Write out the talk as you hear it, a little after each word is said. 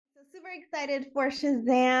Super excited for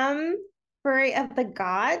Shazam, Fury of the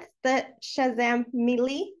Gods, the Shazam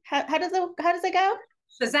Melee. How does it go?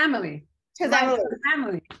 Shazamily. Shazam Like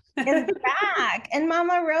Shazamily. is back. And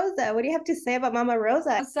Mama Rosa. What do you have to say about Mama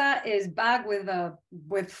Rosa? Rosa is back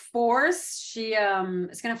with force. She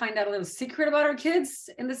is gonna find out a little secret about her kids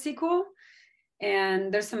in the sequel.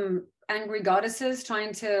 And there's some angry goddesses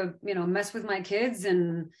trying to, mess with my kids,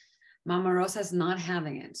 and Mama Rosa's not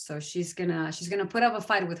having it. So she's gonna put up a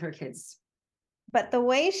fight with her kids. But the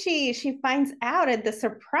way she finds out at the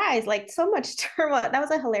surprise, like so much turmoil. That was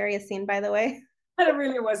a hilarious scene, by the way. It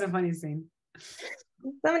really was a funny scene.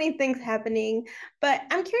 So many things happening. But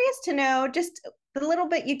I'm curious to know just the little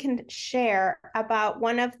bit you can share about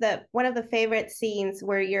one of the favorite scenes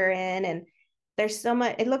where you're in and there's so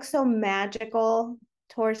much, it looks so magical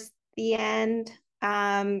towards the end.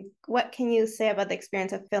 What can you say about the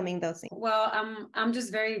experience of filming those scenes? Well, I'm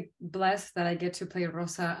just very blessed that I get to play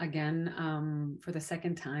Rosa again for the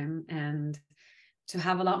second time, and to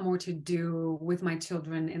have a lot more to do with my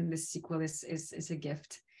children in this sequel is a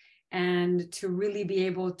gift. And to really be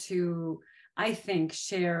able to, I think,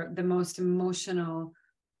 share the most emotional,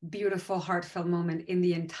 beautiful, heartfelt moment in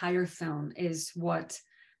the entire film is what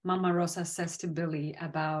Mama Rosa says to Billy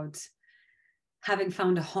about having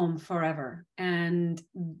found a home forever. And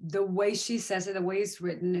the way she says it, the way it's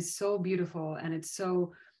written is so beautiful, and it's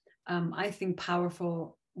so I think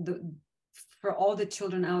powerful for all the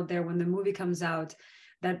children out there when the movie comes out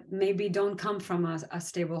that maybe don't come from a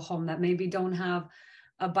stable home, that maybe don't have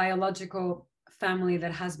a biological family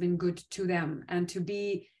that has been good to them, and to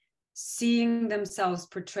be seeing themselves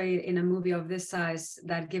portrayed in a movie of this size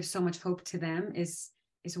that gives so much hope to them is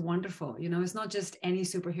wonderful. It's not just any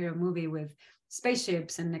superhero movie with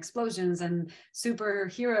spaceships and explosions and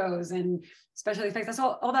superheroes and special effects. That's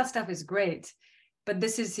all that stuff is great, but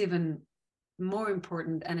this is even more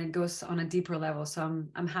important, and it goes on a deeper level. So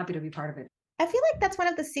I'm happy to be part of it. I feel like that's one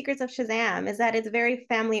of the secrets of Shazam is that it's very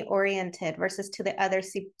family oriented versus to the other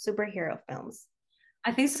superhero films.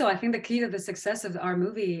 I think so. I think the key to the success of our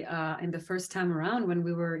movie in the first time around, when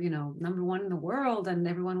we were, number one in the world, and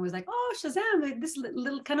everyone was like, "Oh, Shazam!" Like this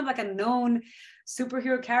little kind of like a known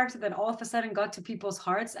superhero character that all of a sudden got to people's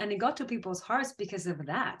hearts, and it got to people's hearts because of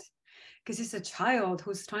that. Because he's a child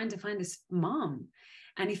who's trying to find his mom,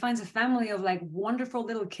 and he finds a family of like wonderful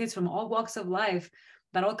little kids from all walks of life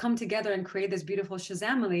that all come together and create this beautiful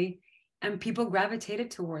Shazamily, and people gravitated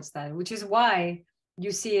towards that, which is why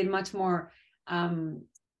you see it much more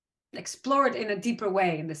explored in a deeper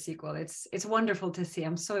way in the sequel. It's wonderful to see.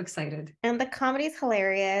 I'm so excited. And the comedy's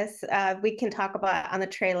hilarious. We can talk about on the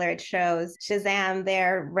trailer, it shows Shazam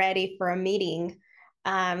there ready for a meeting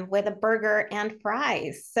with a burger and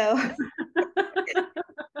fries. So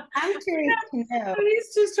I'm curious to know.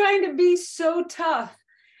 He's just trying to be so tough.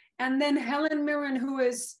 And then Helen Mirren, who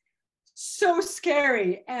is so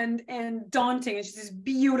scary and daunting, and she's this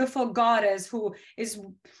beautiful goddess who is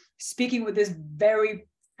speaking with this very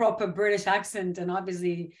proper British accent, and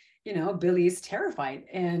obviously, Billy is terrified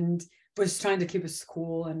and was trying to keep us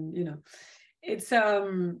cool, and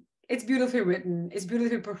it's beautifully written, it's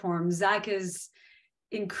beautifully performed. Zach is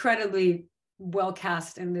incredibly well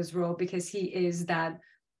cast in this role because he is that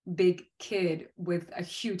big kid with a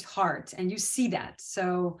huge heart, and you see that.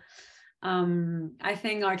 So I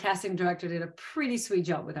think our casting director did a pretty sweet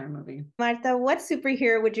job with our movie. Marta, what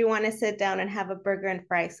superhero would you want to sit down and have a burger and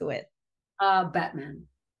fries with? Batman.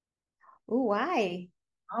 Ooh, why?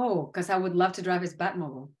 Oh, because I would love to drive his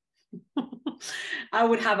Batmobile. I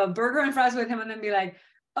would have a burger and fries with him, and then be like,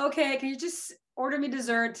 "Okay, can you just order me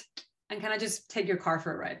dessert, and can I just take your car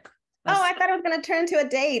for a ride?" Oh, I thought it was going to turn to a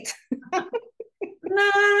date.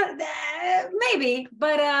 Nah, maybe,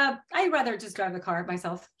 but I'd rather just drive the car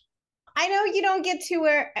myself. I know you don't get to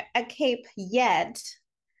wear a cape yet,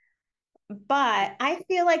 but I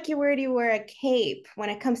feel like you already wear a cape when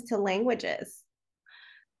it comes to languages.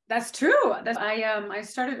 That's true. I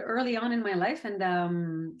started early on in my life, and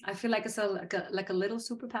I feel like it's like a little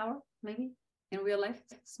superpower, maybe in real life.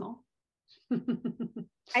 Small.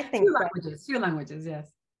 I think so. Few languages,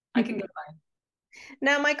 yes. I can get by.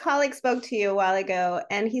 Now, my colleague spoke to you a while ago,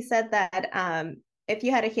 and he said that if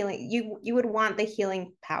you had a healing, you would want the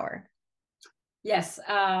healing power. Yes,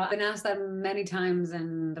 I've been asked that many times,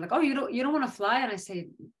 and they're like, "Oh, you don't want to fly?" And I say,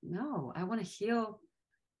 "No, I want to heal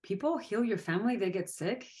people, heal your family. They get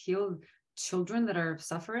sick, heal children that are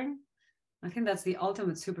suffering." I think that's the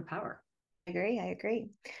ultimate superpower. I agree.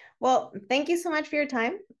 Well, thank you so much for your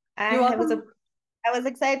time. You're I was welcome. a I was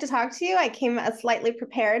excited to talk to you. I came slightly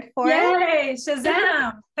prepared for it. Yay,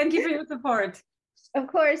 Shazam! Thank you for your support. Of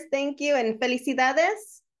course, thank you and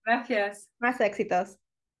felicidades. Gracias. Más éxitos.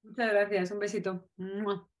 Muchas gracias, un besito.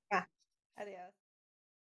 Mua.